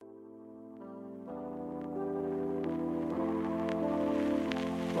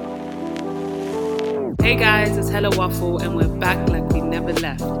Hey guys, it's Hello Waffle, and we're back like we never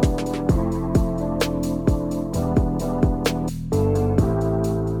left.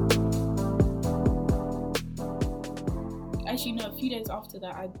 Actually, no, a few days after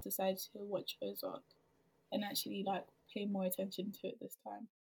that, I decided to watch Ozark and actually like pay more attention to it this time.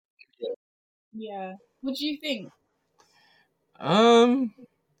 Yeah. What do you think?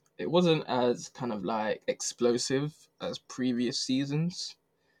 It wasn't as kind of like explosive as previous seasons,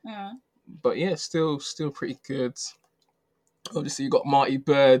 Uh, but yeah, still pretty good. Obviously, you got Marty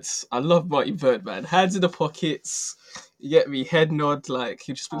Bird. I love Marty Bird, man. Hands in the pockets. You get me, head nod, like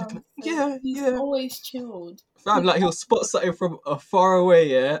he'll just be looking. Yeah, he's yeah. always chilled. Fam, like he'll spot something from far away,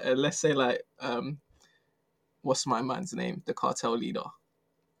 yeah, and let's say like what's my man's name? The cartel leader.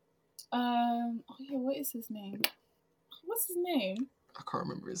 Oh yeah, what is his name? What's his name? I can't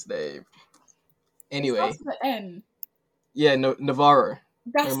remember his name. It Anyway, starts with an N. yeah,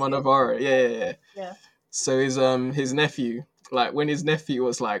 That's Omar it. Navarro. Yeah. Yeah. So his nephew, like when his nephew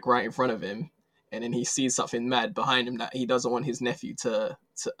was like right in front of him, and then he sees something mad behind him that he doesn't want his nephew to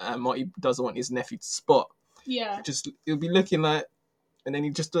Marty doesn't want his nephew to spot. Yeah. He'll be looking like, and then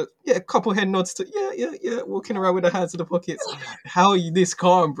he just a couple head nods to yeah, walking around with the hands in the pockets. I'm like, how are you this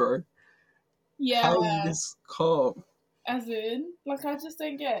calm, bro? Yeah. How are you this calm? As in, like I just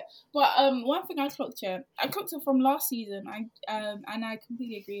don't get. But one thing I clocked it from last season. And I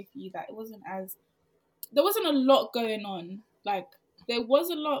completely agree with you that there wasn't a lot going on. Like there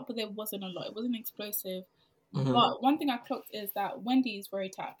was a lot, but there wasn't a lot. It wasn't explosive. Mm-hmm. But one thing I clocked is that Wendy is very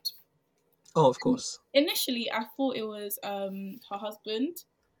tapped. Oh, of course. Initially, I thought it was her husband.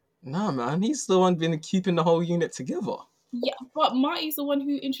 Nah, man, he's the one been keeping the whole unit together. Yeah, but Marty's the one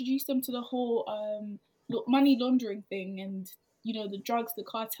who introduced them to the whole money laundering thing and the drugs, the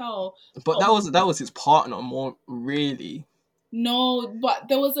cartel. But that was his partner more really. No, but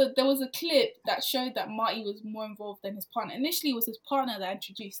there was a clip that showed that Marty was more involved than his partner. Initially, it was his partner that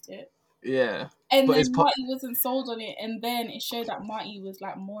introduced it. Yeah. And then Marty wasn't sold on it, and then it showed that Marty was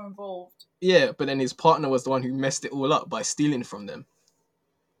like more involved. Yeah, but then his partner was the one who messed it all up by stealing from them.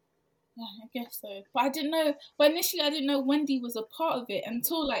 Yeah, I guess so. But I didn't know. But initially, I didn't know Wendy was a part of it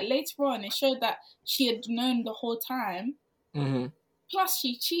until like later on. It showed that she had known the whole time. Mm-hmm. Plus,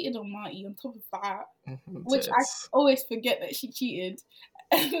 she cheated on Marty on top of that, which Yes. I always forget that she cheated.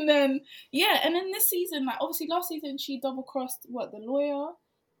 And then this season, like obviously last season, she double crossed the lawyer,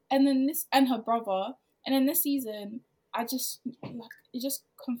 and then and her brother, and then this season, I just like it just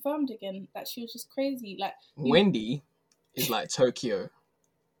confirmed again that she was just crazy. Like Wendy is like Tokyo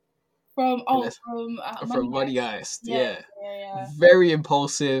from Money Heist. Yeah. Very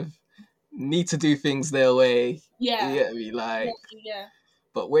impulsive. Need to do things their way. Yeah. You get me? Like, yeah.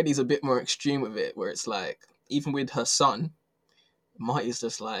 But Wendy's a bit more extreme with it, where it's like, even with her son, Marty's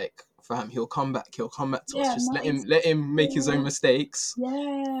just like, fam, he'll come back to us. Just let him make his own mistakes.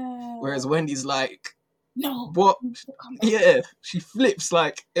 Yeah. Whereas Wendy's like, no. What? Yeah, she flips.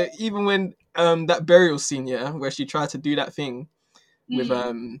 Like, even when that burial scene, where she tried to do that thing with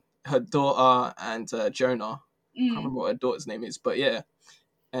her daughter and Jonah. I can't remember what her daughter's name is, but yeah.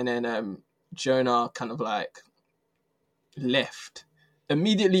 And then Jonah kind of like left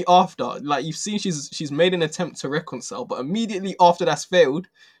immediately after. Like, you've seen she's made an attempt to reconcile, but immediately after that's failed,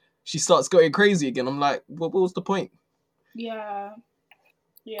 she starts going crazy again. I'm like, what was the point? Yeah,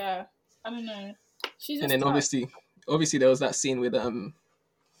 I don't know. She's just and then obviously there was that scene with the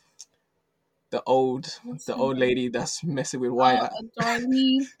old lady that's messing with Wyatt.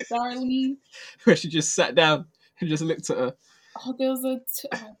 Darlene. Where she just sat down and just looked at her. Oh, there was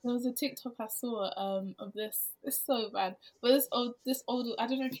a TikTok I saw of this. It's so bad, but this older, I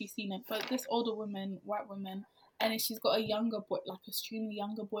don't know if you've seen it, but this older woman, white woman, and then she's got a younger boy, like extremely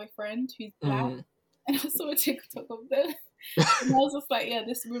younger boyfriend who's black. Mm-hmm. And I saw a TikTok of them, and I was just like, yeah,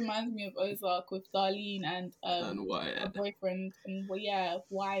 this reminds me of Ozark with Darlene and Wyatt, her boyfriend, and Wyatt.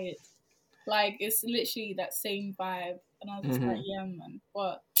 Like, it's literally that same vibe. And I was just like, yeah, man.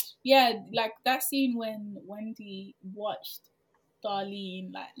 But, yeah, like, that scene when Wendy watched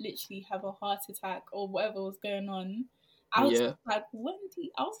Darlene, like, literally have a heart attack or whatever was going on, I was like,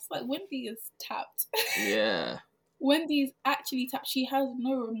 Wendy is tapped. Yeah. Wendy's actually tapped. She has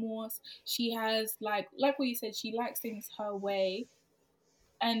no remorse. She has, like what you said, she likes things her way.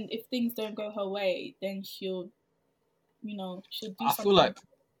 And if things don't go her way, then she'll do something.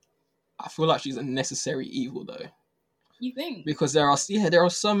 I feel like she's a necessary evil, though. You think? Because there are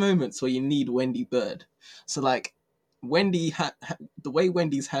some moments where you need Wendy Bird. So, like, Wendy, the way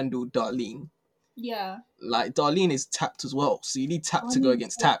Wendy's handled Darlene. Yeah. Like, Darlene is tapped as well. So you need tapped to go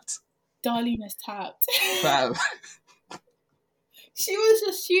against tapped. Darlene is tapped. Fam. She was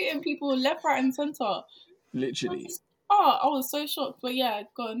just shooting people left, right, and center. Literally. I was so shocked. But yeah,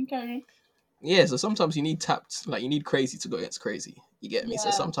 go on, carry on. Yeah, so sometimes you need tapped, like you need crazy to go against crazy. You get me? Yeah.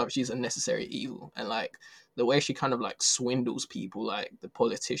 So sometimes she's a necessary evil, and like the way she kind of like swindles people, like the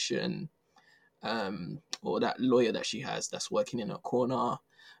politician, or that lawyer that she has that's working in her corner,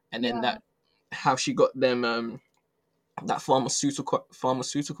 and then that how she got them that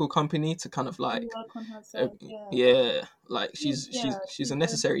pharmaceutical company to kind of like work on herself. like she's a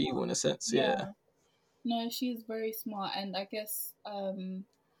necessary evil in a sense. Yeah. No, she's very smart, and I guess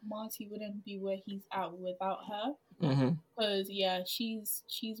Marty wouldn't be where he's at without her. Because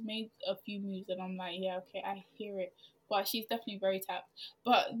she's made a few moves, and I'm like, yeah, okay, I hear it. But she's definitely very tapped.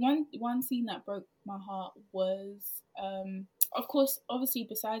 But one scene that broke my heart was, of course, obviously,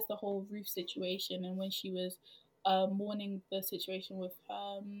 besides the whole Ruth situation, and when she was mourning the situation with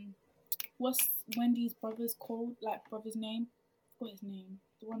what's Wendy's brother's called? Like brother's name? What's his name?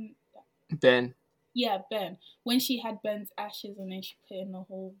 The one that... Ben. Yeah, Ben. When she had Ben's ashes and then she put in the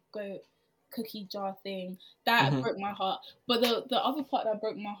whole goat cookie jar thing, that broke my heart. But the other part that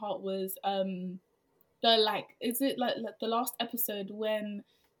broke my heart was is it like the last episode when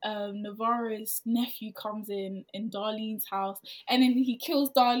Navarro's nephew comes in Darlene's house and then he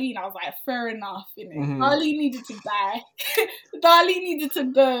kills Darlene. I was like, fair enough, innit? Darlene needed to die. Darlene needed to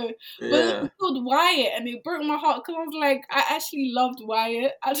go. But then he killed Wyatt and it broke my heart because I was like, I actually loved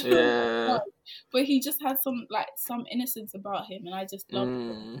Wyatt. I don't know why, but he just had some innocence about him and I just loved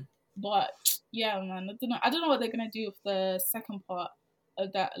him. But yeah, man, I don't know what they're gonna do with the second part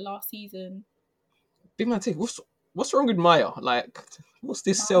of that last season. Big man, take what's wrong with Maya? Like, what's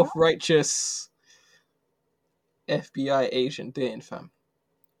this self-righteous FBI agent doing, fam?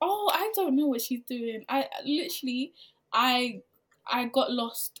 Oh, I don't know what she's doing. I got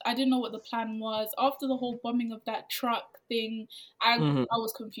lost. I didn't know what the plan was. After the whole bombing of that truck thing, I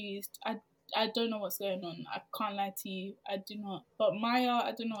was confused. I don't know what's going on. I can't lie to you. I do not. But Maya,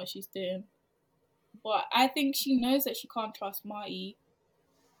 I don't know what she's doing. But I think she knows that she can't trust Marty.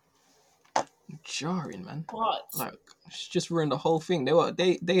 Jarring, man. But like she just ruined the whole thing.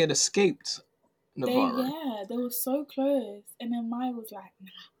 They had escaped Navarro. They were so close, and then Maya was like,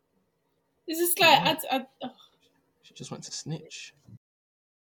 "Nah." It's just like She just went to snitch.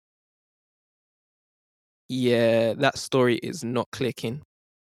 Yeah, that story is not clicking.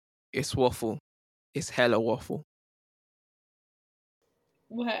 It's waffle. It's hella waffle.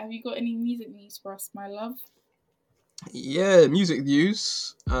 What, have you got any music news for us, my love? Yeah, music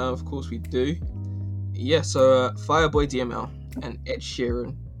news. Of course we do. Yeah, so Fireboy DML and Ed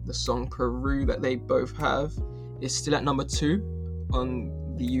Sheeran, the song Peru that they both have, is still at number 2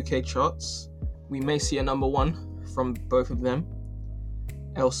 on the UK charts. We may see a number 1 from both of them.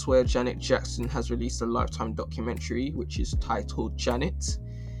 Elsewhere, Janet Jackson has released a Lifetime documentary which is titled Janet,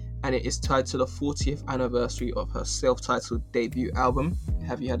 and it is tied to the 40th anniversary of her self-titled debut album.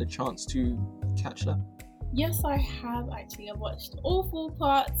 Have you had a chance to catch that? Yes, I have actually. I watched all 4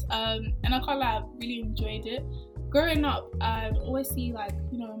 parts, and I can't lie, I really enjoyed it. Growing up, I'd always see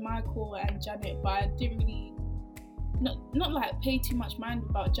Michael and Janet, but I didn't really not like pay too much mind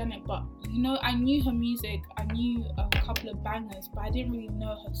about Janet. But I knew her music, I knew a couple of bangers, but I didn't really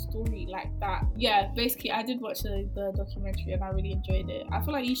know her story like that. Yeah, basically, I did watch the documentary and I really enjoyed it. I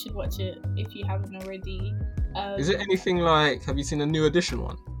feel like you should watch it if you haven't already. Is it anything like? Have you seen the New Edition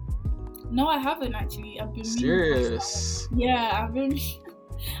one? No, I haven't actually. I've been serious. Yeah, I've been.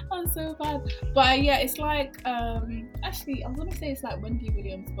 I'm so bad. But yeah, it's like actually I was gonna say it's like Wendy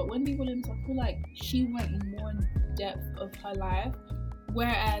Williams, but Wendy Williams, I feel like she went more in depth of her life,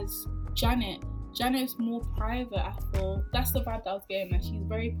 whereas Janet's more private. I feel that's the vibe that I was getting. That she's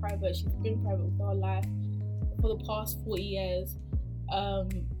very private. She's been private with her life for the past 40 years.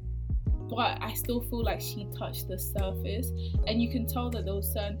 But I still feel like she touched the surface, and you can tell that there were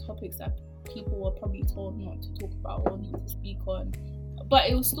certain topics that people were probably told not to talk about or not to speak on. But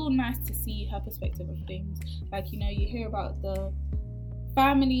it was still nice to see her perspective of things. Like, you hear about the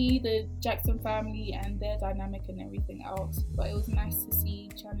family, the Jackson family, and their dynamic and everything else. But it was nice to see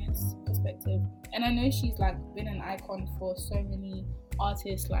Janet's perspective. And I know she's been an icon for so many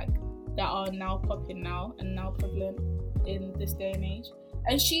artists that are now popping now and now prevalent in this day and age.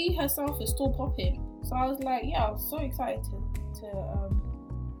 And she herself is still popping. So I was like, yeah, I was so excited to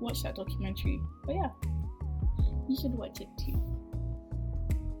watch that documentary. But yeah, you should watch it too.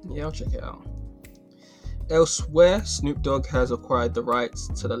 Yeah, I'll check it out. Elsewhere, Snoop Dogg has acquired the rights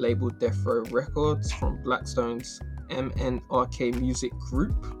to the label Death Row Records from Blackstone's MNRK Music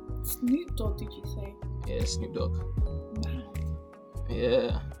Group. Snoop Dogg, did you say? Yeah, Snoop Dogg. Wow.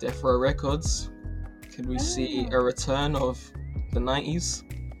 Yeah, Death Row Records. Could we see a return of the 90s.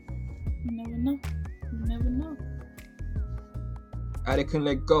 You never know. You never know.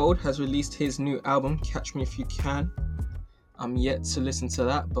 Adekunle Gold has released his new album, Catch Me If You Can. I'm yet to listen to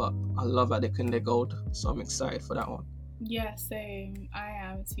that, but I love Adekunle Gold, so I'm excited for that one. Yeah, same. I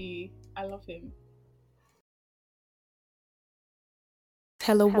am too. I love him.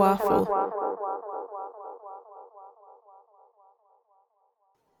 Hello Waffle.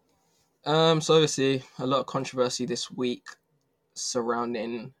 So obviously a lot of controversy this week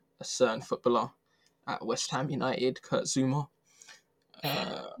surrounding a certain footballer at West Ham United, Kurt Zouma.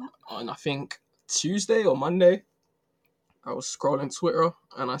 On I think Tuesday or Monday, I was scrolling Twitter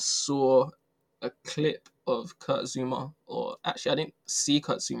and I saw a clip of Kurt Zouma, or actually I didn't see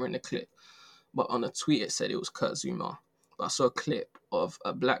Kurt Zouma in the clip, but on a tweet it said it was Kurt Zouma. But I saw a clip of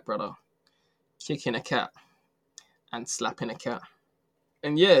a black brother kicking a cat and slapping a cat.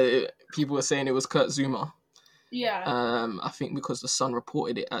 And yeah, people were saying it was Kurt Zouma. Yeah. I think because the Sun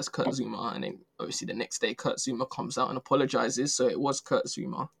reported it as Kurt Zouma, and then obviously the next day Kurt Zouma comes out and apologizes, so it was Kurt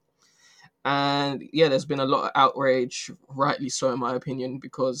Zouma. And yeah, there's been a lot of outrage, rightly so in my opinion,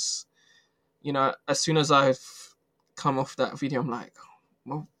 because, you know, as soon as I've come off that video, I'm like,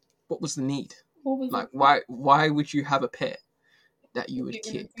 well, what was the need? Like, why would you have a pet that you would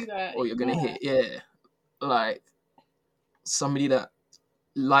kick or you're gonna hit? Yeah, like somebody that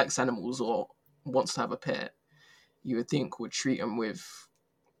likes animals or wants to have a pet, you would think would treat them with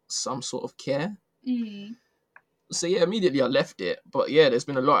some sort of care. Mm. So yeah, immediately I left it. But yeah, there's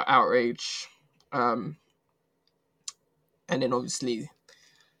been a lot of outrage. And then obviously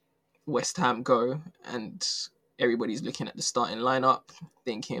West Ham go and everybody's looking at the starting lineup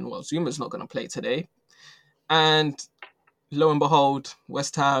thinking, well, Zuma's not going to play today. And lo and behold,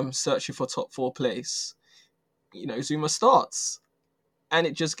 West Ham searching for top 4 place. You know, Zouma starts. And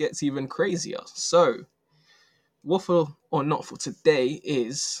it just gets even crazier. So, waffle or not for today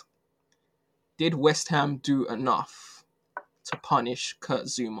is, did West Ham do enough to punish Kurt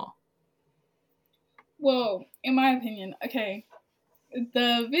Zouma? Well, in my opinion, okay,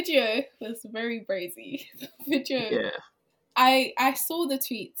 the video was very brazy. Yeah. I saw the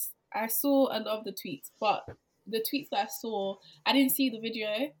tweets. I saw a lot of the tweets, but the tweets that I saw, I didn't see the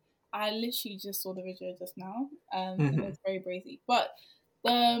video. I literally just saw the video just now. It was very brazy. But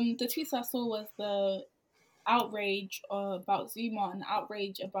the tweets I saw was the outrage about Zouma and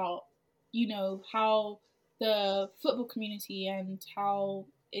outrage about, you know, how the football community and how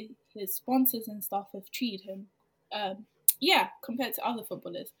his sponsors and stuff have treated him. Compared to other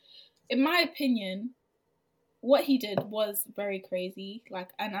footballers. In my opinion, what he did was very crazy. Like,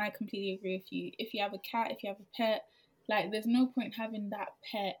 and I completely agree with you. If you have a cat, if you have a pet, like, there's no point having that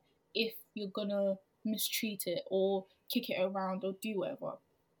pet if you're gonna mistreat it or kick it around or do whatever.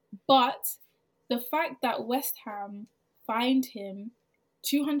 But the fact that West Ham fined him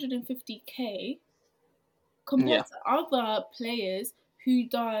 250k compared to other players who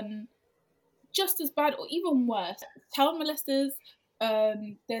done just as bad or even worse. Child molesters,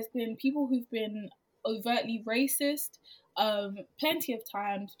 there's been people who've been overtly racist, plenty of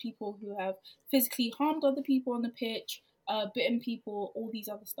times people who have physically harmed other people on the pitch, bitten people, all these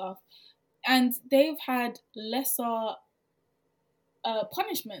other stuff. And they've had lesser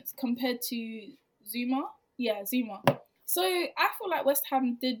punishments compared to Zouma. Yeah, Zouma. So I feel like West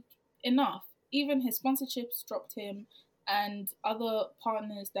Ham did enough. Even his sponsorships dropped him, and other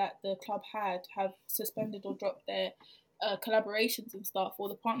partners that the club had have suspended or dropped their collaborations and stuff, or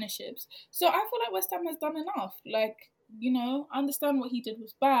the partnerships. So I feel like West Ham has done enough. Like, you know, I understand what he did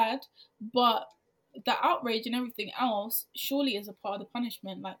was bad, but the outrage and everything else surely is a part of the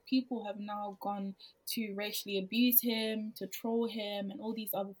punishment. Like, people have now gone to racially abuse him, to troll him, and all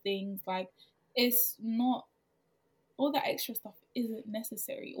these other things. Like, it's not, all that extra stuff isn't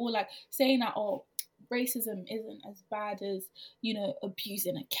necessary. Or like saying that, oh, racism isn't as bad as, you know,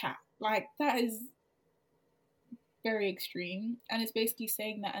 abusing a cat. Like, that is very extreme. And it's basically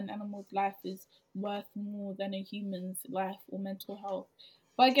saying that an animal's life is worth more than a human's life or mental health.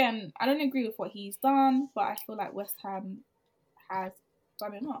 But again, I don't agree with what he's done, but I feel like West Ham has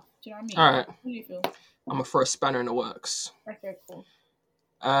done enough. Do you know what I mean? All right. What do you feel? I'm going to throw a spanner in the works. Okay, cool.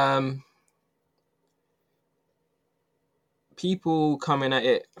 People coming at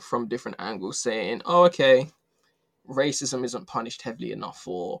it from different angles saying, oh, okay, racism isn't punished heavily enough,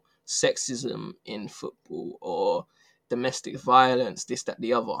 or sexism in football, or domestic violence, this, that,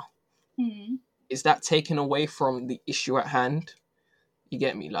 the other. Mm. Is that taken away from the issue at hand? You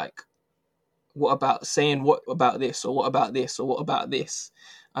get me? Like, what about saying, what about this, or what about this, or what about this?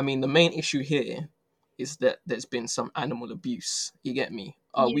 I mean, the main issue here is that there's been some animal abuse. You get me?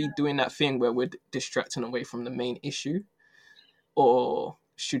 Are we doing that thing where we're distracting away from the main issue? or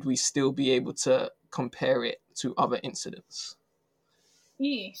should we still be able to compare it to other incidents?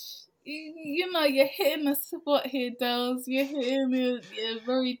 Yeesh. You're hitting a spot here, Dels. You're hitting a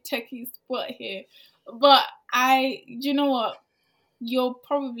very techie spot here. But you know what? You're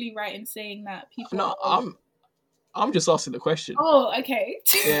probably right in saying that people No, are... I'm just asking the question. Oh, okay.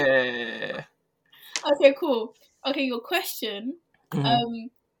 Yeah. Okay, cool. Okay, your question. Mhm.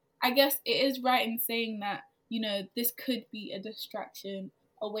 I guess it is right in saying that, this could be a distraction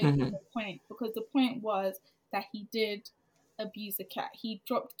away from Mhm. the point, because the point was that he did abuse a cat. He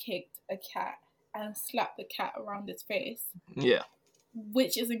drop kicked a cat and slapped the cat around its face, Yeah.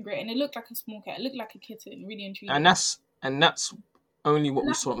 which isn't great. And it looked like a small cat. It looked like a kitten, really intriguing. And that's only what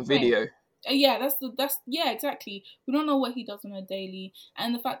we saw on video. Yeah, exactly. We don't know what he does on a daily,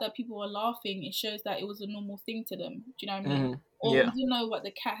 and the fact that people were laughing, it shows that it was a normal thing to them. Do you know what I mean? Mhm. Or Yeah. we didn't know what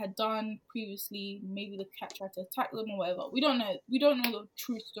the cat had done previously. Maybe the cat tried to attack them or whatever. We don't know. We don't know the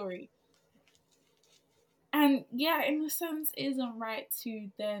true story. And yeah, in a sense, it isn't right to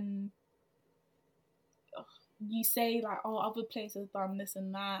then you say like, oh, other players have done this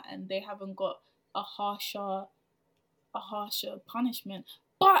and that, and they haven't got a harsher punishment.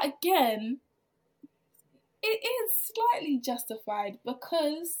 But again, it is slightly justified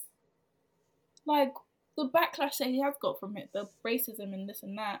because, like, the backlash that he has got from it, the racism and this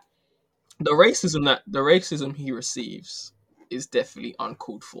and that. The racism he receives is definitely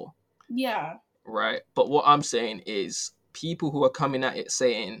uncalled for. Yeah. Right? But what I'm saying is people who are coming at it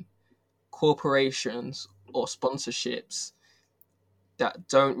saying corporations or sponsorships that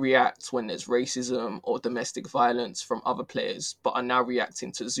don't react when there's racism or domestic violence from other players but are now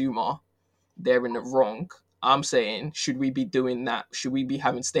reacting to Zuma, they're in the wrong. I'm saying, should we be doing that? Should we be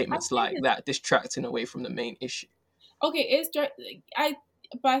having statements like that, distracting away from the main issue? Okay,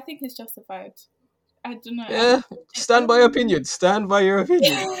 but I think it's justified. I don't know. Yeah, stand by your opinion. Stand by your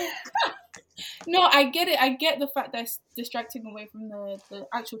opinion. No, I get it. I get the fact that it's distracting away from the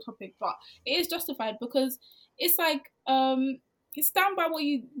actual topic, but it is justified because it's like you stand by what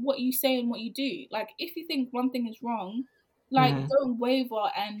you say and what you do. Like, if you think one thing is wrong, like, don't waver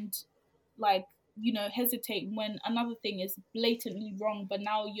and like, hesitate when another thing is blatantly wrong, but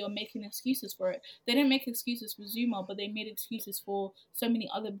now you're making excuses for it. They didn't make excuses for Zuma, but they made excuses for so many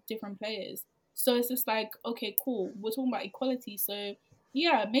other different players. So it's just like, okay, cool. We're talking about equality, so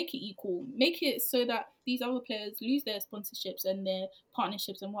yeah, make it equal. Make it so that these other players lose their sponsorships and their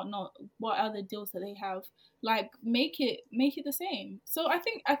partnerships and whatnot, what other deals that they have. Like, make it the same. So I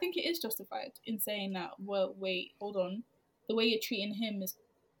think it is justified in saying that, well, wait, hold on. The way you're treating him is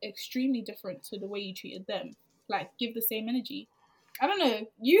extremely different to the way you treated them. Like, give the same energy. I don't know.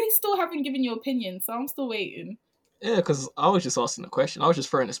 You still haven't given your opinion, so I'm still waiting. Yeah, because I was just asking the question. I was just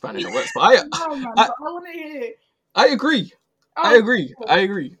throwing a span in the works. But no, man, but I want to hear it. I agree. Oh, I agree. cool. I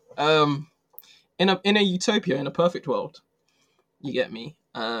agree. In a utopia, in a perfect world, you get me.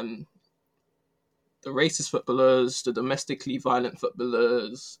 The racist footballers, the domestically violent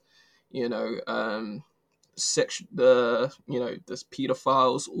footballers, the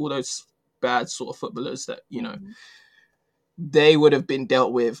pedophiles, all those bad sort of footballers that they would have been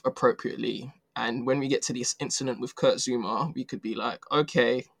dealt with appropriately. And when we get to this incident with Kurt Zuma, we could be like,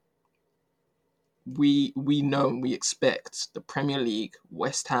 okay, we know and we expect the Premier League,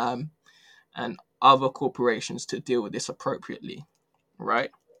 West Ham, and other corporations to deal with this appropriately,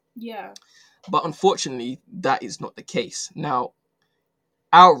 right? Yeah. But unfortunately, that is not the case. Now,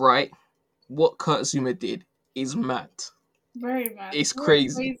 outright, what Kurt Zuma did is mad. Very mad. It's Very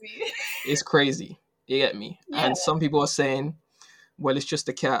crazy. It's crazy. You get me? Yeah. And some people are saying, well, it's just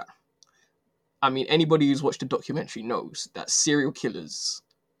a cat. I mean, anybody who's watched the documentary knows that serial killers,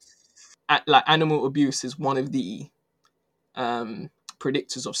 like animal abuse, is one of the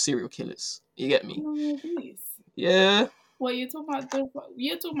predictors of serial killers. You get me? Animal abuse? Yeah. Well, you're talking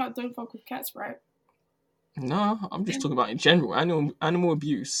about don't fuck with cats, right? No, I'm just talking about in general. Animal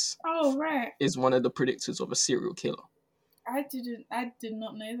abuse. Oh, right. Is one of the predictors of a serial killer. I did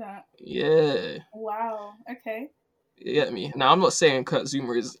not know that. Yeah. Wow. Okay. You get me? Now, I'm not saying Kurt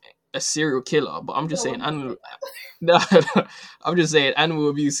Zuma is a serial killer, but I'm just saying I'm just saying animal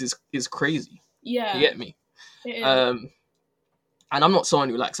abuse is crazy. Yeah. You get me? It is. And I'm not someone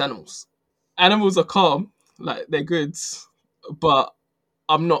who likes animals. Animals are calm, like they're good, but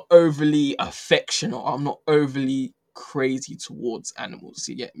I'm not overly affectionate. I'm not overly crazy towards animals.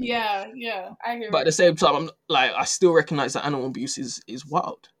 You get me? Yeah, I hear. But at the same time, I still recognize that animal abuse is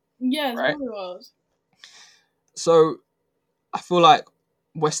wild. Yeah, it's right? really wild. So I feel like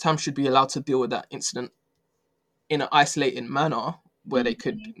West Ham should be allowed to deal with that incident in an isolated manner where they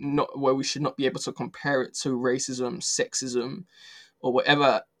could not, where we should not be able to compare it to racism, sexism, or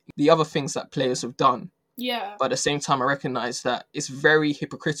whatever the other things that players have done. Yeah. But at the same time, I recognize that it's very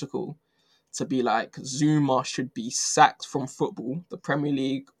hypocritical to be like, Zuma should be sacked from football, the Premier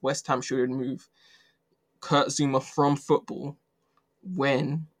League, West Ham should remove Kurt Zuma from football,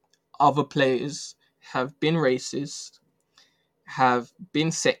 when other players have been racist, have been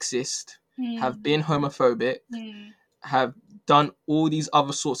sexist, have been homophobic, have done all these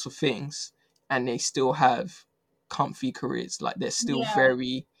other sorts of things, and they still have comfy careers. Like, they're still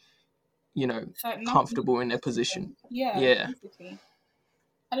very, you know, like comfortable in their position. Yeah. Basically.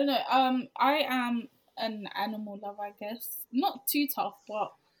 I don't know. I am an animal lover, I guess. Not too tough,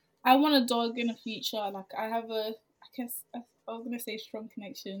 but I want a dog in the future. Like, I have I was gonna say strong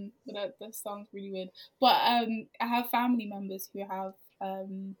connection, but that sounds really weird. But I have family members who have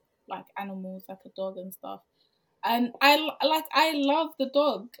like animals, like a dog and stuff. And I love the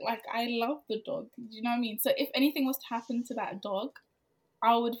dog. Like, I love the dog. Do you know what I mean? So if anything was to happen to that dog,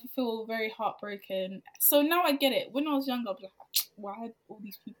 I would feel very heartbroken. So now I get it. When I was younger, I was like, why are all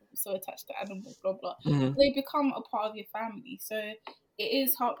these people so attached to animals, blah, blah. They become a part of your family. So it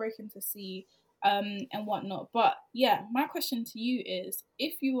is heartbreaking to see and whatnot. But yeah, my question to you is,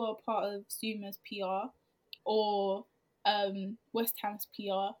 if you were part of Zuma's PR or West Ham's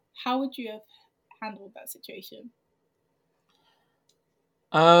PR, how would you have handled that situation?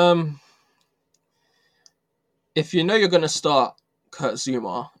 If you know you're going to start Kurt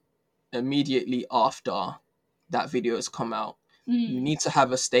Zuma immediately after that video has come out, you need to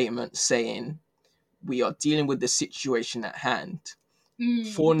have a statement saying, we are dealing with the situation at hand.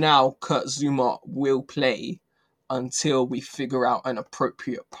 For now, Kurt Zuma will play until we figure out an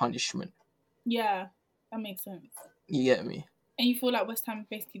appropriate punishment. Yeah, that makes sense. You get me? And you feel like West Ham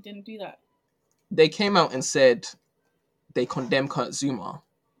basically didn't do that? They came out and said they condemned Kurt Zuma.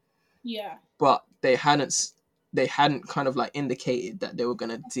 Yeah. But they hadn't kind of like indicated that they were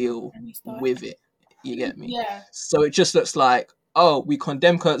going to deal with it. You get me? Yeah. So it just looks like, oh, we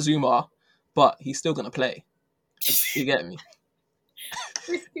condemn Kurt Zuma, but he's still going to play. You get me?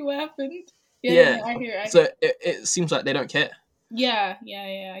 Basically what happened. Yeah, I hear it. So it seems like they don't care. Yeah,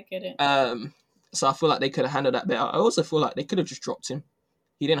 I get it. So I feel like they could have handled that better. I also feel like they could have just dropped him.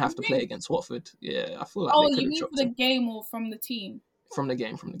 He didn't have to play against Watford. Yeah, I feel like they could have dropped him. Oh, you mean for the game or from the team? From the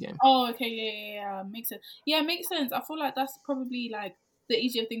game. Oh, okay, yeah, makes sense. Yeah, makes sense. I feel like that's probably like the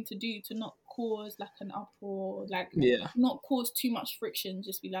easier thing to do, to not cause like an uproar, like not cause too much friction.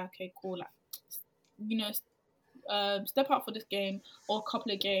 Just be like, okay, cool, like, you know, step up for this game or a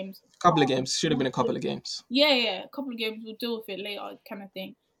couple of games. Should have been a couple of games. Yeah, a couple of games. We'll deal with it later, kind of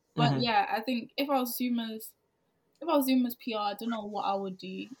thing. But yeah, I think if I was Zuma's PR, I don't know what I would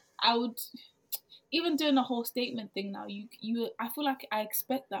do. I would, even doing a whole statement thing now, I feel like I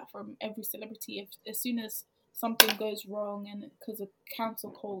expect that from every celebrity. If as soon as something goes wrong, and because of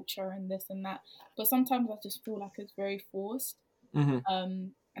cancel culture and this and that, but sometimes I just feel like it's very forced,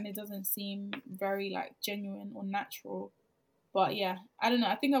 and it doesn't seem very like genuine or natural. But yeah, I don't know.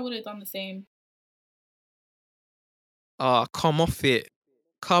 I think I would have done the same. Come off it.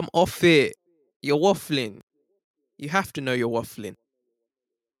 Come off it. You're waffling. You have to know you're waffling.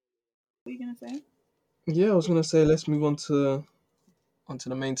 What are you going to say? Yeah, I was going to say, let's move on to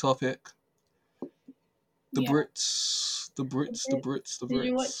the main topic. The Brits. Did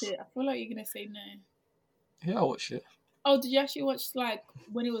you watch it? I feel like you're going to say no. Yeah, I watched it. Oh, did you actually watch like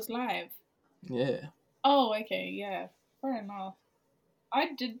when it was live? Yeah. Oh, okay, yeah. Fair enough. I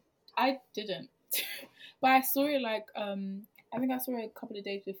didn't. But I saw it like I think I saw it a couple of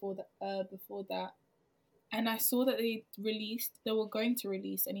days before that. And I saw that they were going to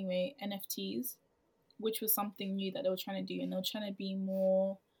release anyway NFTs, which was something new that they were trying to do, and they were trying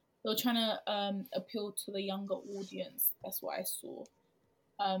to appeal to the younger audience. That's what I saw.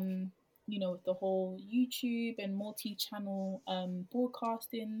 You know, with the whole YouTube and multi-channel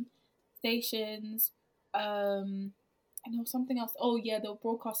broadcasting stations. And there was something else. Oh yeah, they were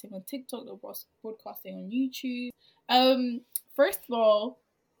broadcasting on TikTok, they were broadcasting on YouTube. First of all,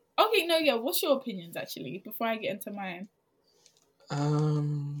 okay, no, yeah, what's your opinions actually before I get into mine?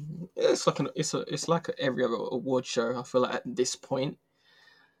 It's like every other award show. I feel like at this point,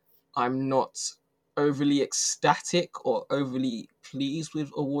 I'm not overly ecstatic or overly pleased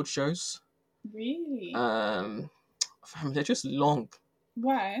with award shows. Really? They're just long.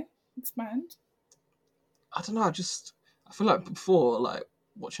 Why? Expand. I don't know. I feel like before, like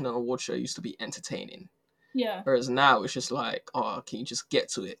watching an award show used to be entertaining. Yeah. Whereas now it's just like, oh, can you just get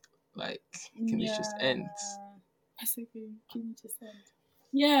to it? Like, can this just end? Basically, can you just end?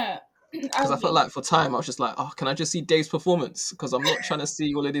 Yeah. Because I felt like for time I was just like, oh, can I just see Dave's performance? Because I'm not trying to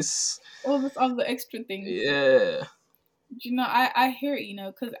see all of this. all this other extra things. Yeah. Do you know, I hear it, you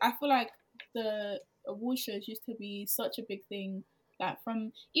know, because I feel like the award shows used to be such a big thing. Like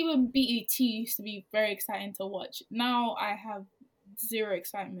from even BET used to be very exciting to watch. Now I have zero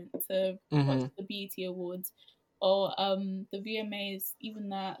excitement to watch the BET Awards or the VMAs, even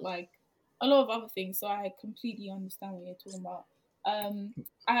that, like a lot of other things. So I completely understand what you're talking about.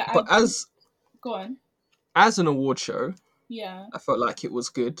 But go on. As an award show, yeah, I felt like it was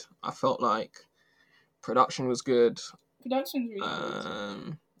good. I felt like production was good. Production's really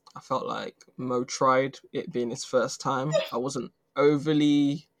good. I felt like Mo tried, it being his first time. I wasn't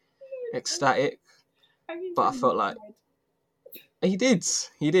overly ecstatic, but I felt like he did.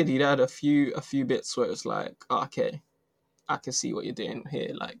 He had a few bits where it was like, oh, okay, I can see what you're doing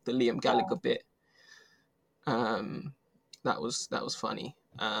here, like the Liam Gallagher bit. That was funny.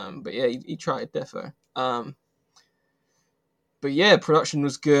 But yeah, he tried defo. But yeah, production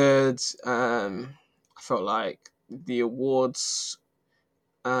was good. I felt like the awards,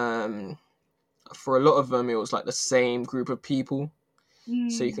 for a lot of them, it was like the same group of people.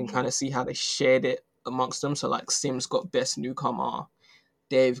 So you can kind of see how they shared it amongst them. So like Sims got best newcomer,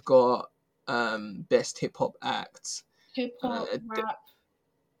 Dave got best hip hop act, hip hop, rap.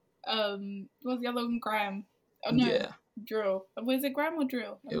 What was the other one? Grime. Oh no, yeah. Drill. Was it grime or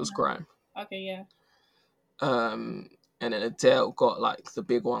drill? It was grime. Okay, yeah. And then Adele got like the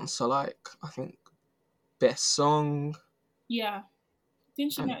big one. So like I think best song. Yeah.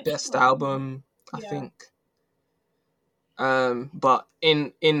 Didn't she and best album, I think. But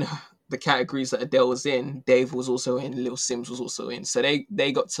in the categories that Adele was in, Dave was also in, Lil Sims was also in. So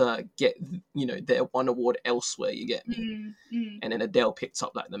they got to get, you know, their one award elsewhere, you get me? And then Adele picked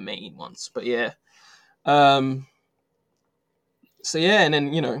up like the main ones. But yeah. So yeah, and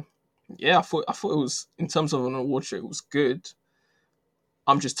then, you know, yeah, I thought it was, in terms of an award show, it was good.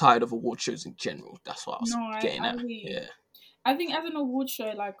 I'm just tired of award shows in general. That's what I was getting at. Yeah. I think as an award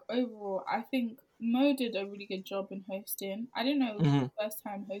show, like overall, I think Mo did a really good job in hosting. I didn't know it was his first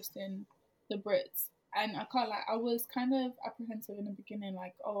time hosting the Brits. And I can't I was kind of apprehensive in the beginning,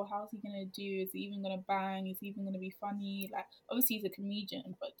 like, oh, how's he going to do? Is he even going to bang? Is he even going to be funny? Like, obviously he's a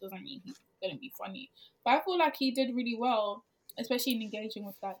comedian, but it doesn't mean he's going to be funny. But I feel like he did really well, especially in engaging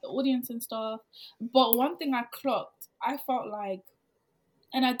with like the audience and stuff. But one thing I clocked, I felt like,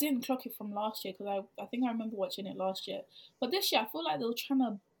 and I didn't clock it from last year because I think I remember watching it last year. But this year, I feel like they were trying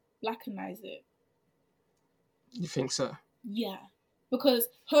to blackanize it. You think so? Yeah. Because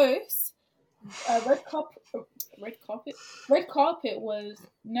hosts, red carpet was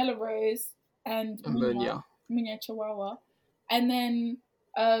Nella Rose and Munya Chihuahua. And then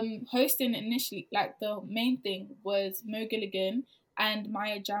hosting initially, like the main thing was Mo Gilligan and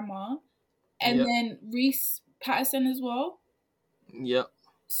Maya Jama. And then Reese Patterson as well. Yep.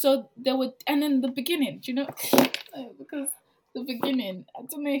 So there were, and then the beginning, do you know, because the beginning, I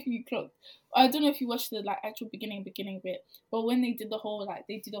don't know if you clocked, I don't know if you watched the like actual beginning bit, but when they did the whole, like,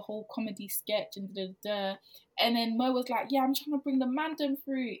 they did a whole comedy sketch and and then Mo was like, yeah, I'm trying to bring the mandem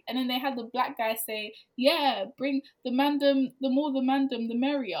through, and then they had the black guy say, yeah, bring the mandem, the more the mandem, the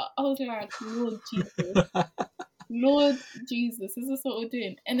merrier. I was like, Lord Jesus. Lord Jesus, this is what we're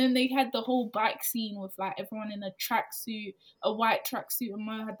doing. And then they had the whole bike scene with like everyone in a tracksuit, a white tracksuit, and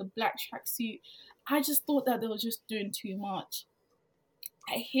Mo had the black tracksuit. I just thought that they were just doing too much.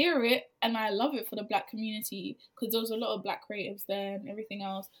 I hear it and I love it for the black community because there was a lot of black creatives there and everything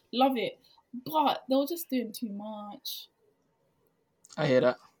else. Love it. But they were just doing too much. I hear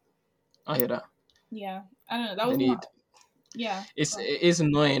that. Yeah. I don't know. That was yeah. It is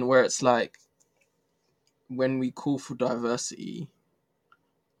annoying where it's like, when we call for diversity,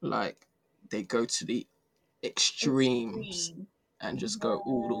 like they go to the extremes and just go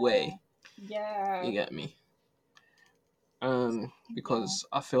all the way. Yeah. You get me? Because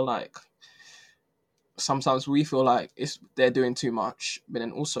I feel like sometimes we feel like they're doing too much, but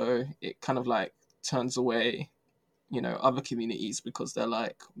then also it kind of like turns away, you know, other communities because they're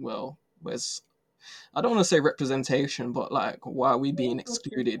like, well, where's, I don't want to say representation, but like, why are we being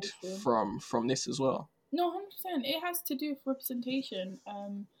excluded from this as well? No, 100%. It has to do with representation.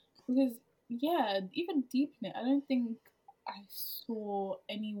 Because, yeah, even deep in it, I don't think I saw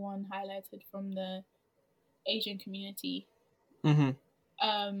anyone highlighted from the Asian community.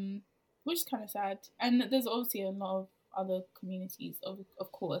 Which is kind of sad. And there's obviously a lot of other communities,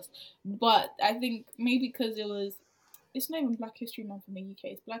 of course. But I think maybe because it's not even Black History Month in the UK,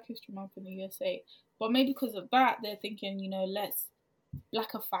 it's Black History Month in the USA. But maybe because of that, they're thinking, you know, let's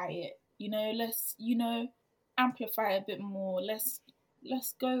blackify it. You know, let's, you know, amplify it a bit more. Let's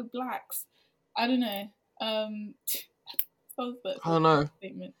let's go blacks. I don't know. I don't know.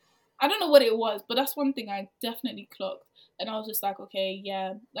 Statement. I don't know what it was, but that's one thing I definitely clocked. And I was just like, okay,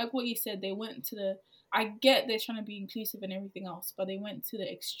 yeah, like what you said, they went to the, I get they're trying to be inclusive and everything else, but they went to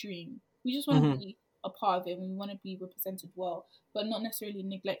the extreme. We just want to be a part of it and we want to be represented well, but not necessarily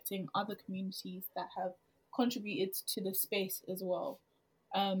neglecting other communities that have contributed to the space as well.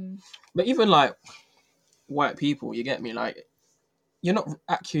 But even like white people, you get me? Like, you're not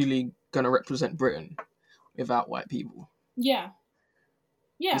actually going to represent Britain without white people. Yeah.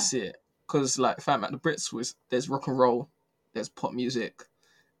 You see it? Because, like, fam, at the Brits, there's rock and roll, there's pop music,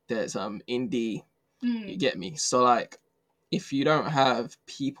 there's indie, you get me? So, like, if you don't have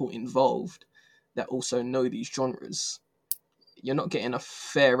people involved that also know these genres, you're not getting a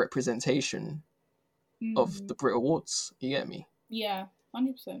fair representation of the Brit Awards, you get me? Yeah,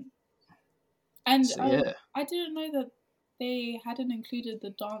 100%. And so, yeah. I didn't know that they hadn't included the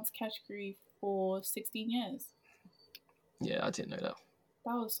dance category for 16 years. Yeah, I didn't know that.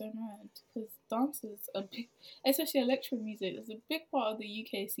 That was so mad, because dance is a big, especially electro music, is a big part of the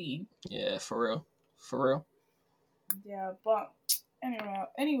UK scene. Yeah, for real. For real. Yeah, but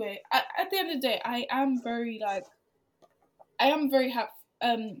anyway, at the end of the day, I am very happy.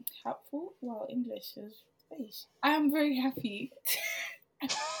 Well, English is Spanish. I am very happy.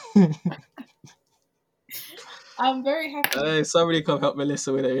 I'm very happy. Hey, somebody come help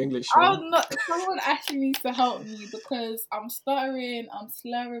Melissa with her English. Someone actually needs to help me, because I'm stuttering, I'm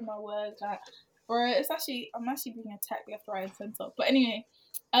slurring my words. Like, bro, I'm actually being attacked left, right, and center. But anyway,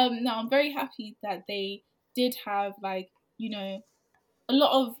 no, I'm very happy that they did have, like, you know, a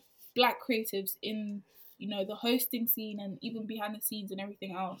lot of black creatives in, you know, the hosting scene and even behind the scenes and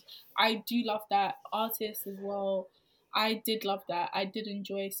everything else. I do love that. Artists as well. I did love that. I did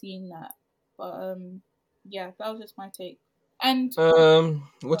enjoy seeing that. But yeah, that was just my take. And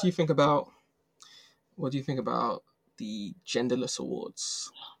what do you think about the Genderless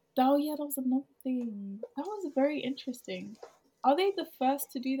Awards? Oh yeah, that was another thing. That was very interesting. Are they the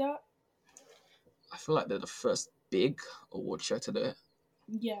first to do that? I feel like they're the first big award show to do it.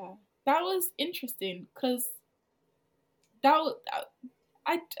 Yeah, that was interesting, because I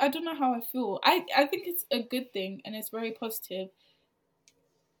don't know how I feel. I think it's a good thing and it's very positive,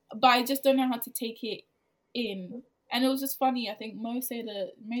 but I just don't know how to take it in. And it was just funny. I think Mo said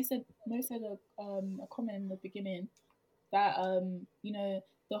a comment in the beginning that you know,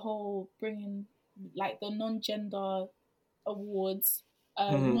 the whole bringing, like, the non-gender awards,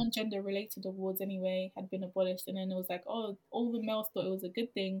 non-gender related awards anyway, had been abolished, and then it was like, oh, all the males thought it was a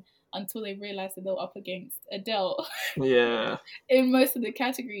good thing until they realized that they were up against Adele. Yeah. In most of the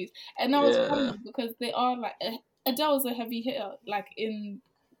categories, and that was funny, because they are like, Adele is a heavy hitter, like, in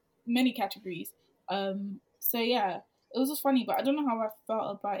many categories. So yeah, it was just funny, but I don't know how I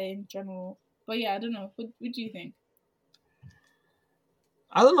felt about it in general. But yeah, I don't know. What do you think?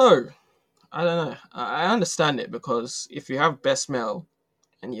 I don't know. I understand it, because if you have best male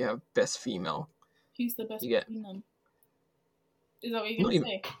and you have best female, who's the best between them? Is that what you're gonna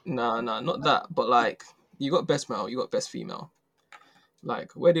say? No, not that. But, like, you got best male, you got best female.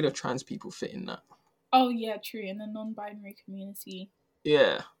 Like, where do the trans people fit in that? Oh yeah, true. In the non-binary community.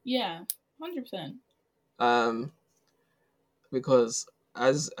 Yeah. Yeah, 100%. Because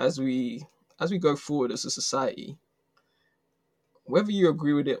as we go forward as a society, whether you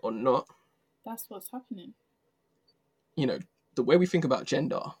agree with it or not, that's what's happening. You know, the way we think about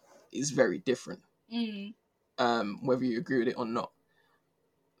gender is very different. Whether you agree with it or not.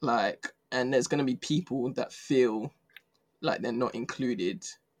 Like, and there's gonna be people that feel like they're not included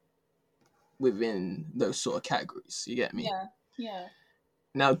within those sort of categories. You get me? Yeah.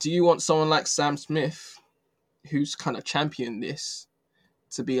 Now, do you want someone like Sam Smith, who's kind of championed this,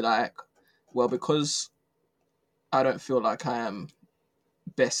 to be like, well, because I don't feel like I am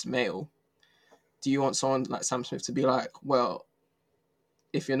best male, do you want someone like Sam Smith to be like, well,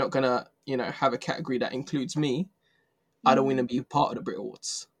 if you're not gonna, you know, have a category that includes me, I don't want to be part of the Brit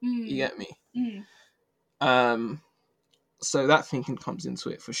Awards. You get me? So that thinking comes into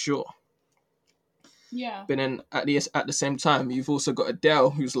it for sure. Yeah. But then at the same time, you've also got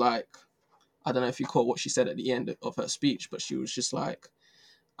Adele, who's like, I don't know if you caught what she said at the end of her speech, but she was just like,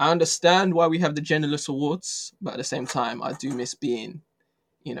 I understand why we have the Genderless Awards, but at the same time, I do miss being,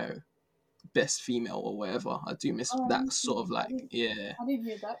 you know, best female or whatever. I do miss that sort of, like, yeah. I didn't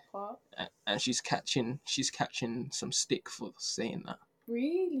hear that part. And she's catching some stick for saying that.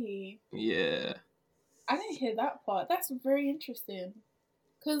 Really? Yeah. I didn't hear that part. That's very interesting.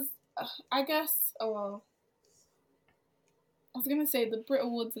 Because I guess, I was gonna say the Brit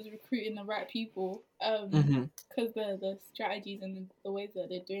Awards is recruiting the right people, Mm-hmm. because the strategies and the ways that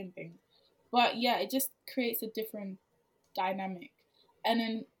they're doing things. But yeah, it just creates a different dynamic, and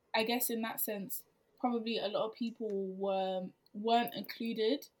then I guess in that sense, probably a lot of people weren't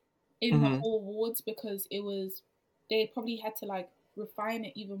included in the Mm-hmm. whole awards because they probably had to like refine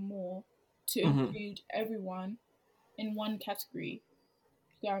it even more to Mm-hmm. include everyone in one category.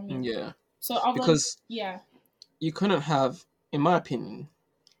 You know what I mean? Yeah. So other, Because yeah, you couldn't have, in my opinion,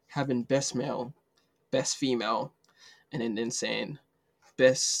 having best male, best female, and then saying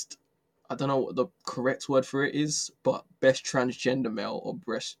best, I don't know what the correct word for it is, but best transgender male or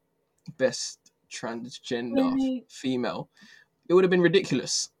best then transgender female. It would have been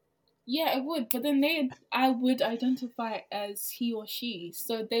ridiculous. yeah, it would. But then I would identify as he or she,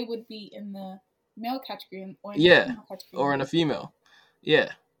 so they would be in the male category or in the Yeah. female category. Or in a female.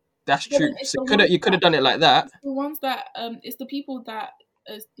 Yeah. That's But true. then it's So the you could have done it like that. It's the ones that it's the people that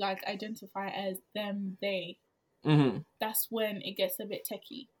like identify as them, they. Mm-hmm. That's when it gets a bit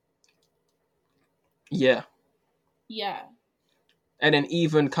techie. Yeah. Yeah. And then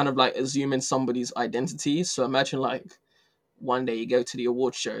even kind of like assuming somebody's identity. So imagine like one day you go to the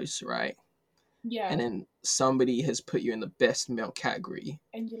award shows, right? Yeah. And then somebody has put you in the best male category.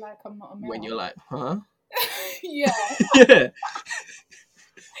 And you're like, I'm not a male. When you're like, huh? Yeah. Yeah.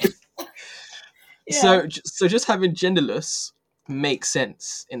 Yeah. So just having genderless makes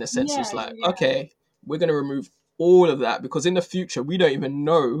sense in the sense it's like, okay, we're gonna remove all of that because in the future we don't even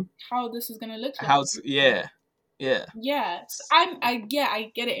know how this is gonna look like. Yeah. I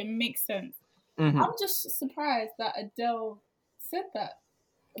get it. It makes sense. Mm-hmm. I'm just surprised that Adele said that.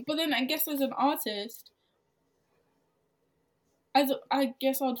 But then I guess as an artist, I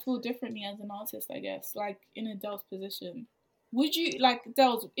guess I'd feel differently as an artist. I guess like in Adele's position, would you like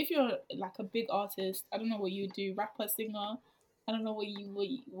Adele's? If you're like a big artist, I don't know what you would do, rapper, singer. I don't know what you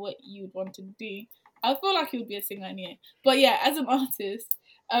would want to do. I feel like you would be a singer anyway. But yeah, as an artist,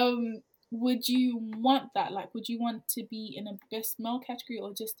 would you want that? Like, would you want to be in a best male category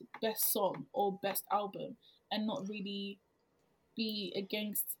or just best song or best album, and not really be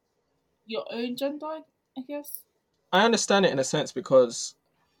against your own gender? I guess. I understand it in a sense because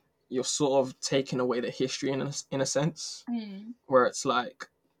you're sort of taking away the history in a sense, where it's like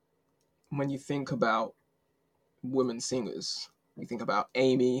when you think about women singers, you think about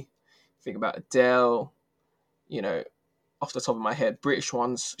Amy, you think about Adele, you know, off the top of my head, British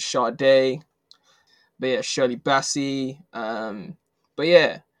ones, Sade, but yeah, Shirley Bassey, but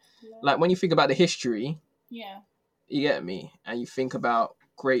yeah, like when you think about the history, yeah, you get me, and you think about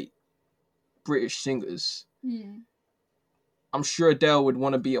great British singers. I'm sure Adele would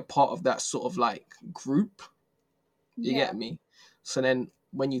want to be a part of that sort of like group. You get me? So then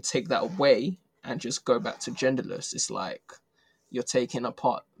when you take that away and just go back to genderless, it's like you're taking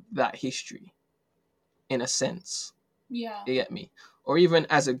apart that history in a sense. Yeah. You get me? Or even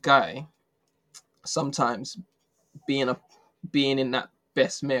as a guy, sometimes being in that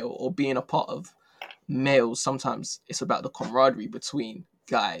best male or being a part of males, sometimes it's about the camaraderie between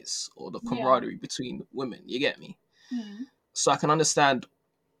guys or the camaraderie between women. You get me? So I can understand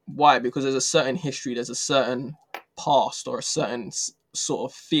why, because there's a certain history, there's a certain past or a certain sort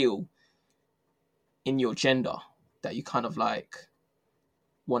of feel in your gender that you kind of like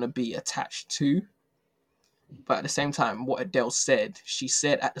want to be attached to. But at the same time, what Adele said, she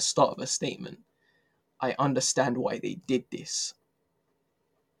said at the start of her statement, I understand why they did this.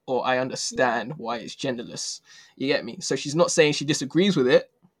 Or I understand why it's genderless. You get me? So she's not saying she disagrees with it.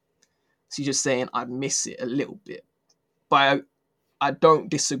 She's just saying I miss it a little bit. But I don't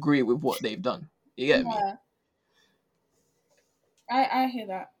disagree with what they've done. You get me? I hear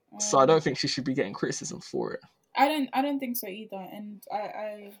that. So I don't think she should be getting criticism for it. I don't think so either, and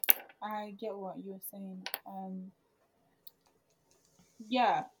I get what you were saying.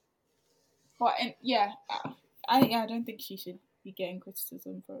 Yeah, but I don't think she should be getting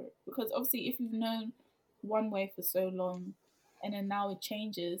criticism for it, because obviously if you've known one way for so long, and then now it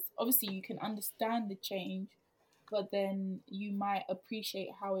changes, obviously you can understand the change, but then you might appreciate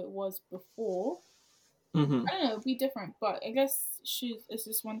how it was before. Mm-hmm. I don't know, it'll be different, but I guess it's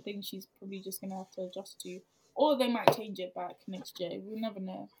just one thing she's probably just gonna have to adjust to, or they might change it back next year. We'll never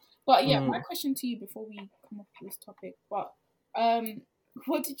know. But yeah, my question to you before we come off this topic, but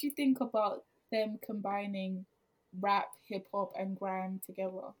what did you think about them combining rap, hip hop, and grime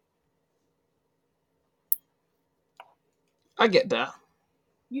together? I get that.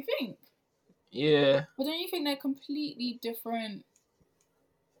 You think? Yeah. But don't you think they're completely different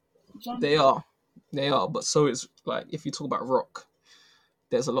genres? They are, but so it's like if you talk about rock,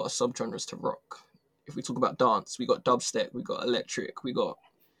 there's a lot of subgenres to rock. if we talk about dance, we got dubstep, we got electric, we got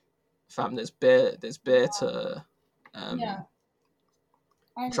there's bare to Yeah.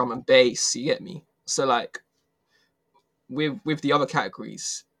 drum and bass. You get me? So like with the other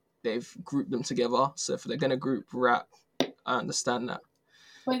categories, they've grouped them together. So if they're gonna group rap, I understand that.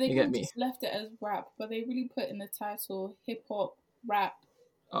 But they You could get have me? just left it as rap, but they really put in the title hip hop, rap.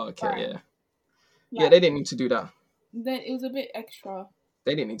 Oh, okay, Right. yeah. Yeah, Like, they didn't need to do that. then it was a bit extra.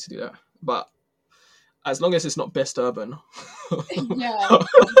 They didn't need to do that. But as long as it's not best urban, Yeah.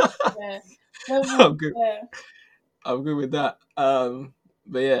 Yeah. I'm good. Yeah. I'm good with that.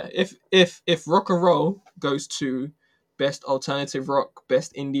 But yeah, if rock and roll goes to best alternative rock,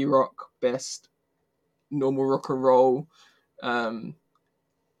 best indie rock, best normal rock and roll,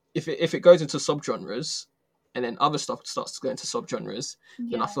 if it goes into subgenres, and then other stuff starts to go into subgenres,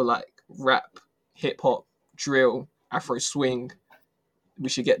 then I feel like rap, hip hop, drill, Afro swing, we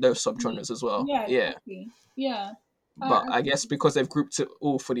should get those subgenres as well. Yeah. Yeah. Exactly. Yeah. But I guess because they've grouped it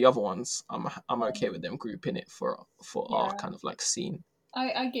all for the other ones, I'm okay with them grouping it for our kind of like scene.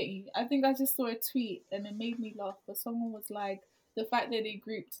 I get you. I think I just saw a tweet and it made me laugh. But someone was like, the fact that they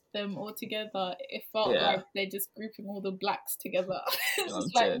grouped them all together, it felt like they're just grouping all the blacks together. It's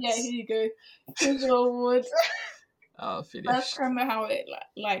just like, yeah, here you go, here's your award. I'll finish. That's kind of how it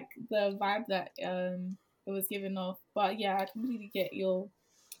like the vibe that it was given off. But yeah, I completely get your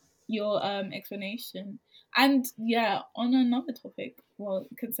explanation. And yeah, on another topic, well,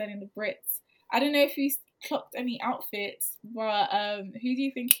 concerning the Brits, I don't know if you clocked any outfits, but who do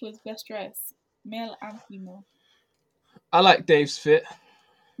you think was best dressed, male and female? I like Dave's fit.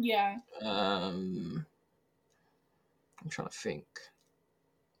 Yeah. I'm trying to think.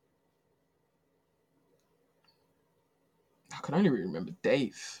 I can only really remember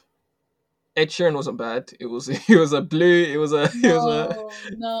Dave. Ed Sheeran wasn't bad. It was a blue. It was a.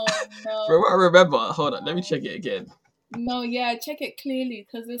 No. From what I remember, hold on, let me check it again. No, yeah, check it clearly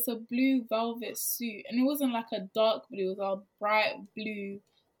because it's a blue velvet suit, and it wasn't like a dark blue. It was a bright blue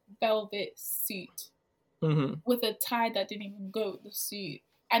velvet suit with a tie that didn't even go with the suit,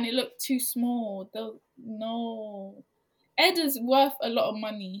 and it looked too small. No, Ed is worth a lot of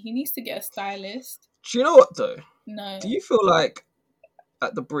money. He needs to get a stylist. Do you know what though? No. Do you feel like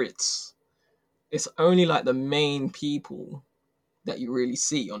at the Brits, it's only like the main people that you really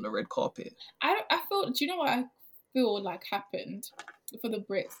see on the red carpet? I feel. Do you know what I feel like happened for the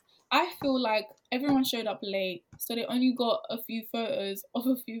Brits? I feel like everyone showed up late, so they only got a few photos of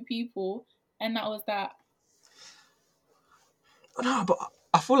a few people, and that was that. No, but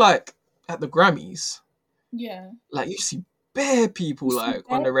I feel like at the Grammys, yeah, like you see bare people like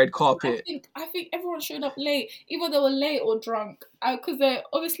on the red carpet. I think everyone showed up late. Either they were late or drunk, because they're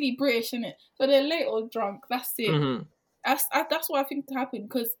obviously British, innit? So they're late or drunk. That's it. Mm-hmm. That's what I think happened.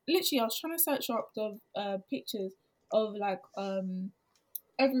 Because literally, I was trying to search up the pictures of like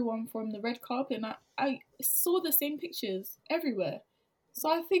everyone from the red carpet, and I saw the same pictures everywhere. So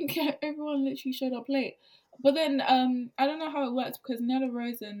I think everyone literally showed up late. But then I don't know how it worked because Nella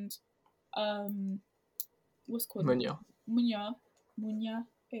Rose and what's called Munya.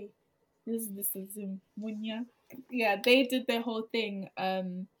 Hey, this is Munya. Yeah, they did their whole thing.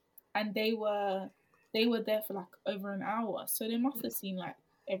 And they were there for like over an hour, so they must have seen like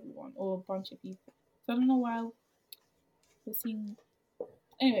everyone or a bunch of people. So I don't know why we're seeing.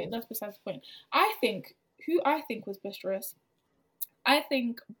 Anyway, that's besides the point. Who I think was best dressed. I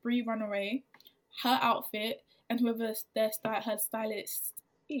think Brie Runaway, her outfit, and whoever her stylist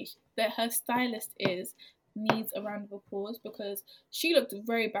is, needs a round of applause because she looked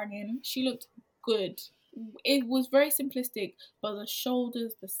very banging. She looked good. It was very simplistic, but the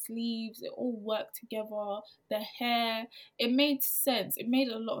shoulders, the sleeves, it all worked together. The hair, it made sense. It made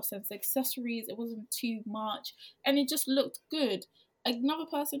a lot of sense. The accessories, it wasn't too much, and it just looked good. Another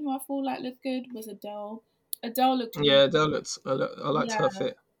person who I feel like looked good was Adele. Adele looked really good. Adele looked. I liked her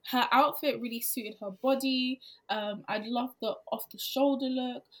fit. Her outfit really suited her body. I loved the off the shoulder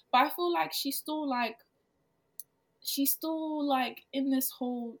look, but I feel like she's still like in this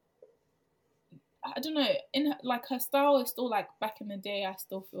whole. I don't know. Like her style is still like back in the day. I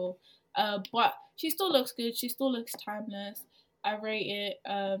still feel, but she still looks good. She still looks timeless. I rate it.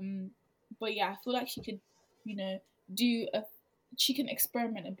 But yeah, I feel like she could, she can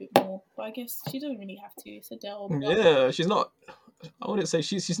experiment a bit more. But I guess she doesn't really have to. It's Adele. Yeah, she's not. I wouldn't say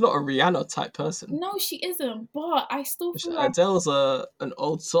she's not a Rihanna type person. No, she isn't. But I still feel like Adele's an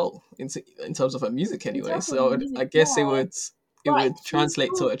old soul in terms of her music anyway. So I guess it would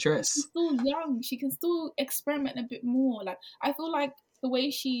translate to a dress. She's still young. She can still experiment a bit more. Like, I feel like the way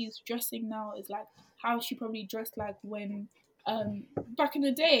she's dressing now is like how she probably dressed like when back in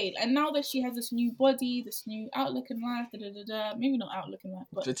the day. And now that she has this new body, this new outlook in life, maybe not outlook in life,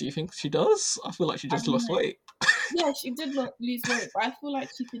 but Do you think she does? I feel like she just lost weight. Yeah, she did lose weight, but I feel like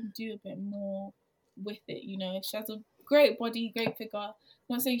she can do a bit more with it. You know, she has a great body, great figure. I'm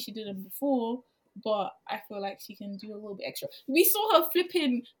not saying she didn't before, but I feel like she can do a little bit extra. We saw her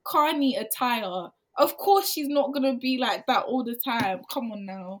flipping carny attire. Of course, she's not gonna be like that all the time. Come on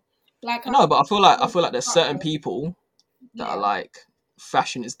now, like No, but I feel like there's certain people that are like,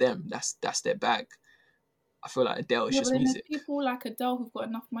 fashion is them. That's their bag. I feel like Adele is just music. There's people like Adele who've got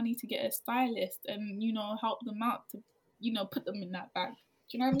enough money to get a stylist and, you know, help them out to, you know, put them in that bag. Do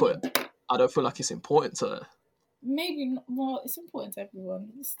you know what I mean? But I don't feel like it's important to her. Maybe not. Well, it's important to everyone.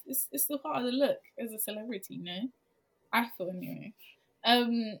 It's the part of the look as a celebrity, you know? I feel anyway.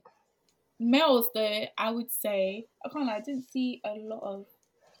 Males though, I would say, I can't lie, I didn't see a lot of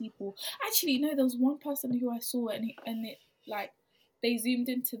people. Actually, no, there was one person who I saw and it like, they zoomed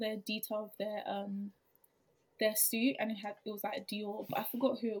into the detail of their suit and it was like Dior, but I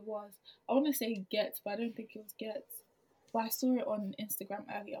forgot who it was. I want to say Getz, but I don't think it was Getz. But I saw it on Instagram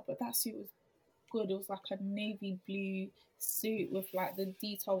earlier, but that suit was good. It was like a navy blue suit with like the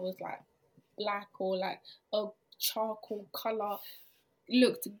detail was like black or like a charcoal colour. It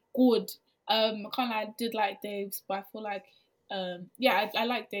looked good. I did like Dave's, but I feel like I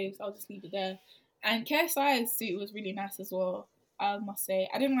like Dave's. I'll just leave it there. And KSI's suit was really nice as well, I must say.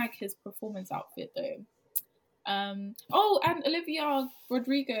 I didn't like his performance outfit though. And Olivia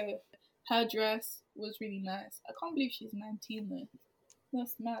Rodrigo, her dress was really nice. I can't believe she's 19 though.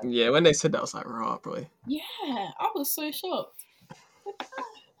 That's mad. Yeah, when they said that, I was like, rah, bro. Yeah, I was so shocked.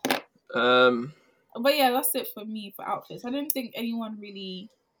 But yeah, that's it for me for outfits. I don't think anyone really.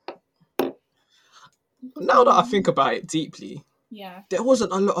 Now that I think about it deeply, yeah, there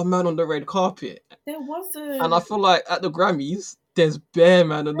wasn't a lot of man on the red carpet. There wasn't. And I feel like at the Grammys, there's bare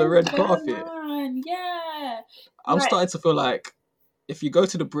man on the red carpet. Man. Yeah. I'm starting to feel like if you go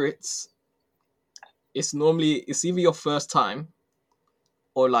to the Brits, it's either your first time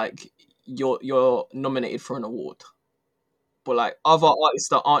or like you're nominated for an award. But like other artists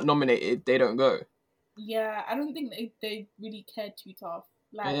that aren't nominated, they don't go. Yeah, I don't think they really cared too tough.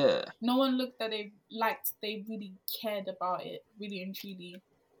 Like no one looked that they really cared about it, really and truly.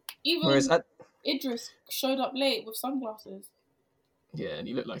 Even Idris showed up late with sunglasses. Yeah, and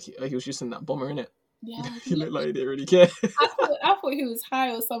he looked like he was just in that bomber, innit? Yeah. He looked like he didn't really care. I thought he was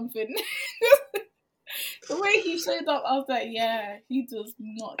high or something. The way he showed up, I was like, yeah, he does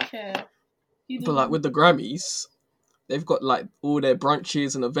not care. But like with the Grammys, they've got like all their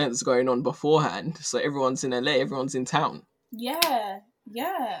brunches and events going on beforehand. So everyone's in LA, everyone's in town. Yeah.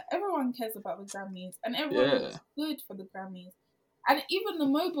 Everyone cares about the Grammys. And everyone looks good for the Grammys. And even the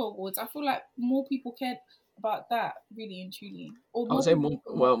Mobile Awards, I feel like more people cared about that, really and truly. I would say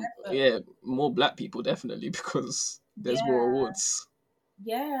more black people, definitely, because there's more awards.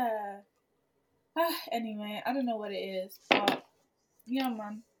 Yeah. Anyway, I don't know what it is, but yeah,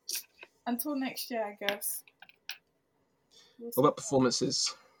 man. Until next year, I guess. What about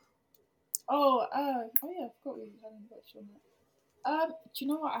performances? Oh yeah, I forgot we haven't watched on it. Do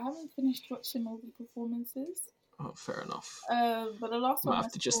you know what? I haven't finished watching all the performances. Oh, fair enough. But the last one I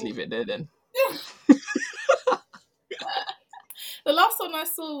have to just leave it there then. The last one I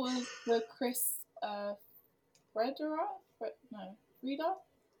saw was the Chris Frida.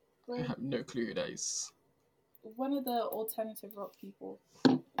 I have no clue who that is. One of the alternative rock people.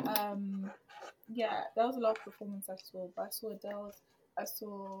 Yeah, that was the last performance I saw. But I saw Adele's. I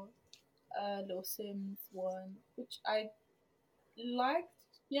saw Lil Sims one, which I liked.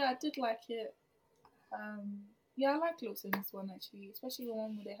 Yeah, I did like it. Yeah, I liked Lil Sims one actually, especially the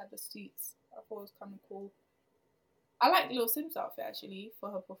one where they had the suits. I thought it was kind of cool. I liked Lil Sims' outfit actually for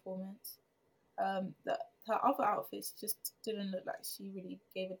her performance. Her other outfits just didn't look like she really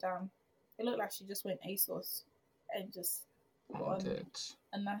gave a damn. It looked like she just went ASOS and just put on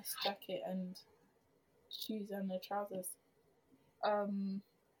a nice jacket and shoes and the trousers.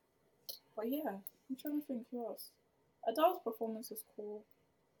 But yeah, I'm trying to think who else. Adele's performance was cool.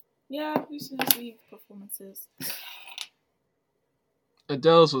 Yeah, we should just leave performances.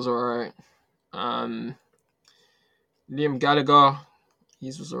 Adele's was alright. Liam Gallagher,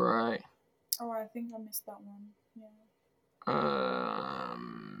 his was alright. Oh, I think I missed that one. Yeah.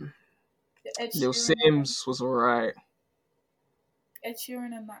 Lil Sims was alright. Ed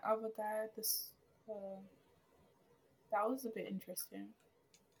Sheeran and that other guy, that was a bit interesting.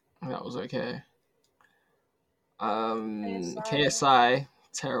 That was okay. KSI,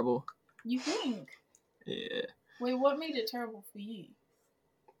 terrible. You think? Yeah. Wait, what made it terrible for you?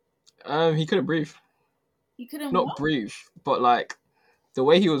 He couldn't breathe. He couldn't not what? breathe, but like the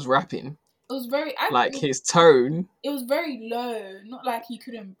way he was rapping, It was very. like his tone. It was very low. Not like he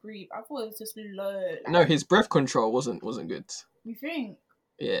couldn't breathe. I thought it was just low. Like, No, his breath control wasn't good. You think?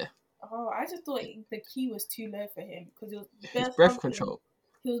 Yeah. Oh, I just thought the key was too low for him because it was His breath control.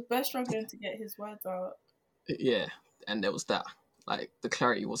 He was best struggling to get his words out. Yeah, and there was that. Like the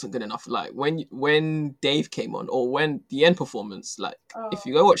clarity wasn't good enough. Like when Dave came on, or when the end performance, like if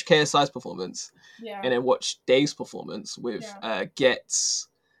you go watch KSI's performance, and then watch Dave's performance with Gets,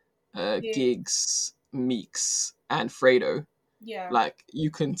 Gigs, Meeks, and Fredo, like you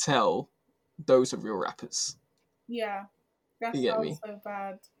can tell those are real rappers. Yeah, that sounds so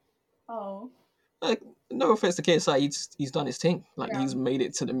bad. Oh, like no offense to KSI, he's done his thing. Like he's made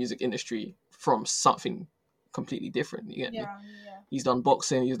it to the music industry from something completely different. You get me? Yeah. He's done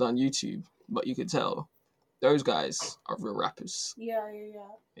boxing, he's done YouTube, but you could tell those guys are real rappers. Yeah.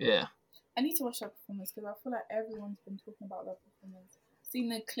 Yeah. I need to watch that performance because I feel like everyone's been talking about that performance. I've seen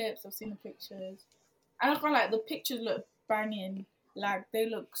the clips, I've seen the pictures. And I feel like the pictures look banging. Like they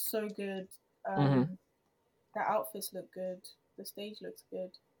look so good. The outfits look good. The stage looks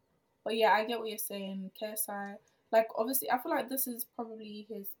good. But yeah, I get what you're saying. KSI, like obviously, I feel like this is probably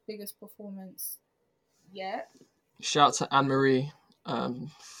his biggest performance yet. Shout out to Anne Marie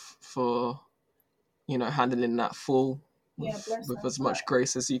for handling that fall with as much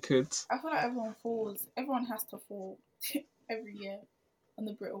grace as you could. I feel like everyone falls. Everyone has to fall every year on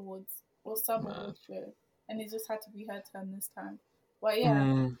the Brit Awards or some awards show, and it just had to be her turn this time. But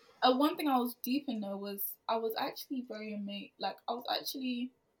yeah, one thing I was deep in though was I was actually very amazed. Like I was actually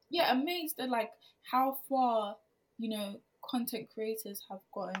amazed at like how far content creators have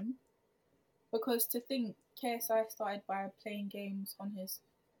gotten. Because to think KSI started by playing games on his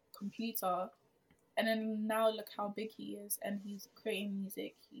computer, and then now look how big he is, and he's creating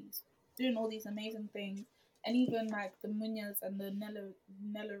music, he's doing all these amazing things, and even like the Munyas and the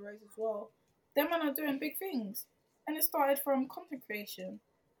Nella Rose as well, them men are doing big things, and it started from content creation.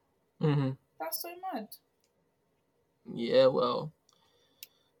 That's so mad. Yeah, well,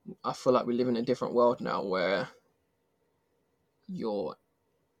 I feel like we live in a different world now where your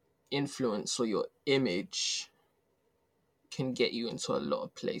influence or your image can get you into a lot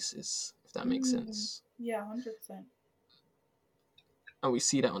of places, if that makes sense. Yeah, 100%. And we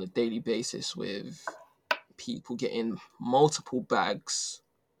see that on a daily basis with people getting multiple bags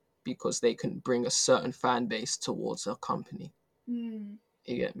because they can bring a certain fan base towards a company. You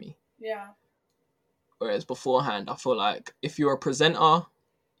get me? Yeah. Whereas beforehand, I feel like if you're a presenter,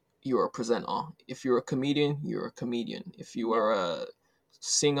 you're a presenter. If you're a comedian, you're a comedian. If you are a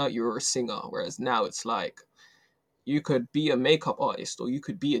singer, you're a singer. Whereas now it's like you could be a makeup artist, or you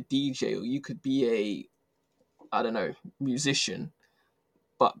could be a DJ, or you could be a musician,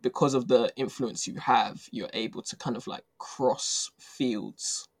 but because of the influence you have, you're able to kind of like cross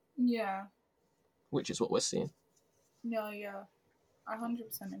fields. Yeah. Which is what we're seeing. No, yeah. I 100%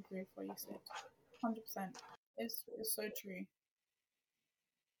 agree with what you said. 100%. It's so true.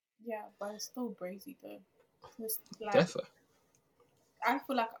 Yeah, but it's still crazy though. It's like, Definitely. I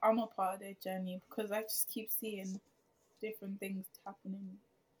feel like I'm a part of their journey because I just keep seeing different things happening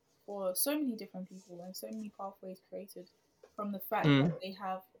for so many different people and so many pathways created from the fact that they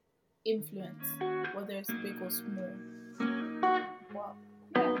have influence, whether it's big or small. Well,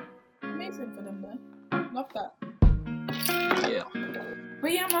 yeah, amazing for them though. Love that. Yeah.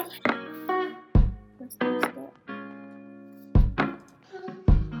 But yeah, man.